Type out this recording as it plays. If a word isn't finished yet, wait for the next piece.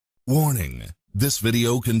Warning. This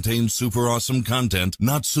video contains super awesome content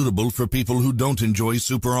not suitable for people who don't enjoy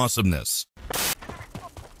super awesomeness.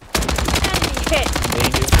 Hit.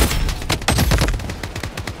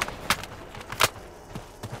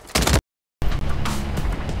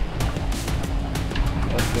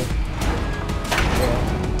 Okay.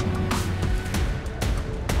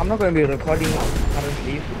 I'm not going to be recording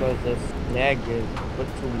currently because the lag is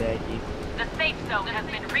too laggy. The safe zone has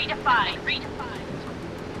been redefined.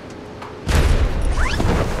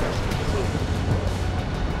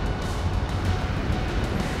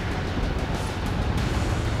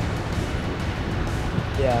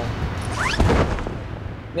 Yeah.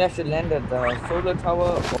 We should land at the solar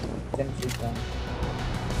tower or sentry gun.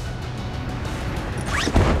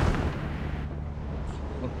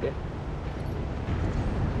 Okay.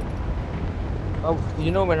 Oh,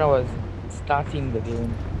 you know, when I was starting the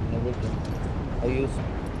game and everything, I used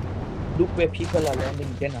look where people are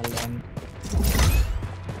landing, then I land.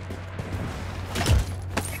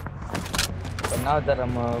 But now that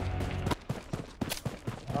I'm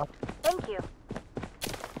Thank you.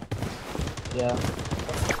 yeah.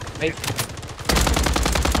 Wait.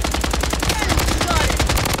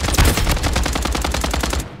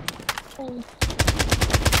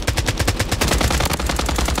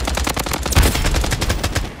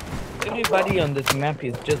 Everybody on this map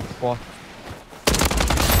is just bots.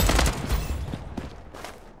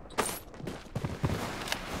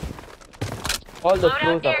 All the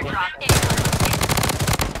pros are bots.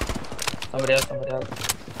 Somebody else.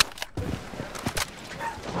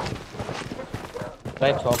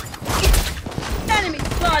 Right top. Enemy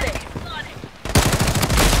spotted.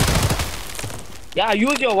 Yeah,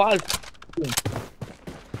 use your walls. The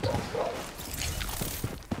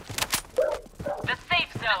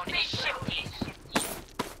safe zone is shifting.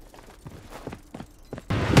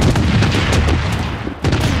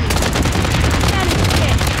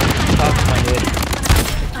 Top my head.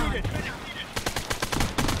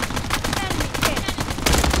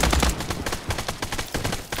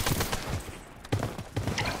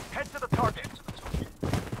 Head to the target.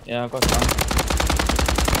 Yeah, I got some.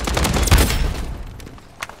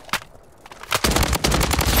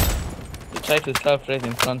 You try to self-raise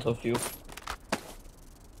in front of you.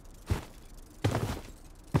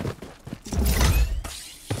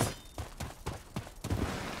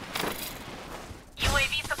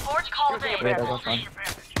 UAV support called in. Wait, I got one.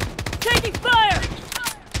 Taking fire.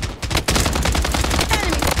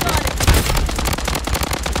 Enemy spotted.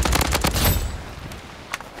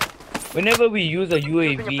 Whenever we use a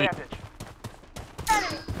UAV, Advantage.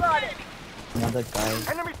 Enemy spotted. another guy.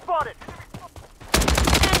 Enemy spotted.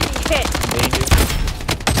 Enemy hit. Danger.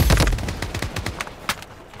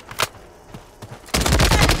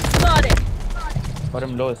 Enemy spotted. Got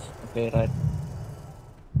him lowest. Okay, right.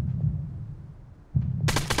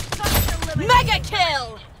 Mega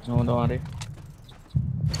kill. No, don't worry.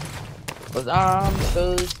 Cause I'm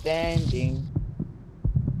still standing.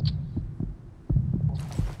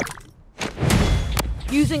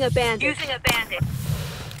 Using a bandit.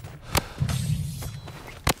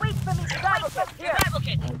 Wait for me. Survival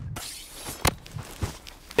kit.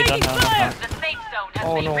 They don't have enough. The safe zone has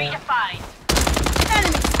Oh, been no. redefined.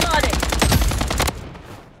 Enemy spotted.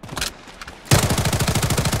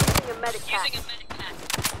 Using a medic pack.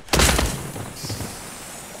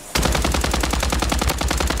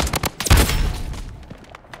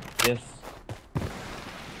 Yes.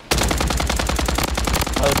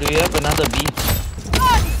 Oh, do you have another B?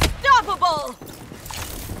 Unstoppable.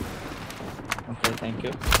 Okay, thank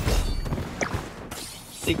you.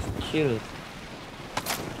 6 kills.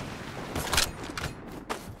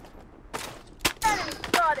 Enemy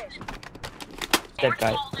spotted. That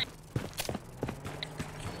guy.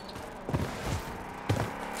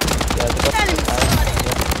 Yeah, they got Enemy that guy. spotted.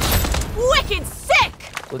 Wicked sick.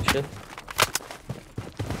 Yeah, good shit.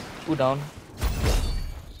 2 down.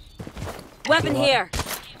 Weapon here.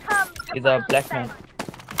 He's a black man.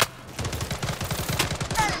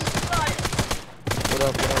 Enemy spotted. What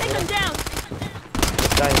up? Take him down.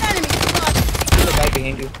 This guy. Enemy spotted. Kill the guy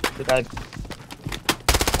behind you. The guy. He's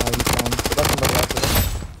down. They got somebody else with him.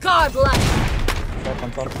 God bless. Top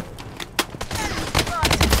on top. Enemy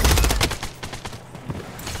spotted.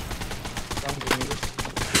 Down behind you.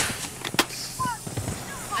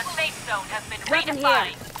 The safe zone has been Weapon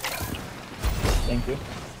redefined. Thank you.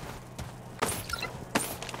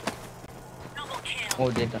 Oh,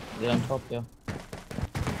 they're on top, yeah.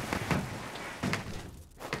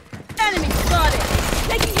 Enemy spotted.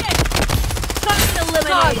 Taking hit. Target eliminated.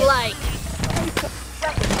 Godlike.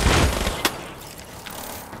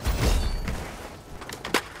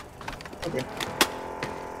 Okay.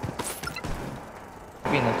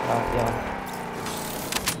 be in the car, yeah.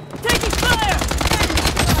 Taking fire!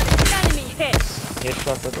 Enemy hit!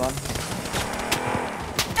 Headshot that one.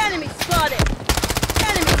 Enemy spotted!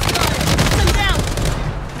 Enemy spotted! Some down!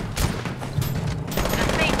 The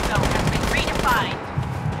safe zone has been redefined.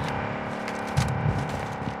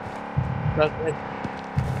 That's it.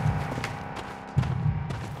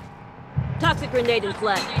 Toxic grenade in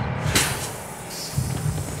flag.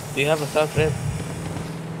 Do you have a self-res?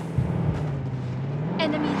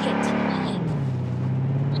 Enemy hit.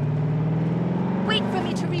 Wait for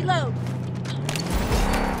me to reload.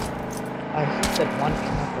 I hit that one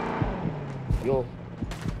camera. Yo.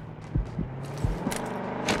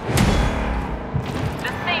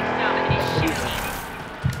 The safe zone is shooting.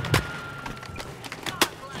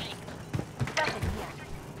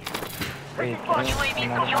 Wait, UAV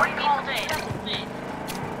security called in.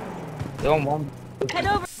 they want one. Head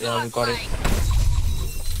over. Yeah, we got it.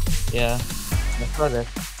 Yeah, I saw that.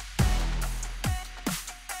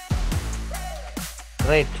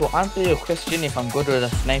 Right, to answer your question if I'm good with a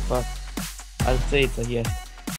sniper, I'll say it's a yes.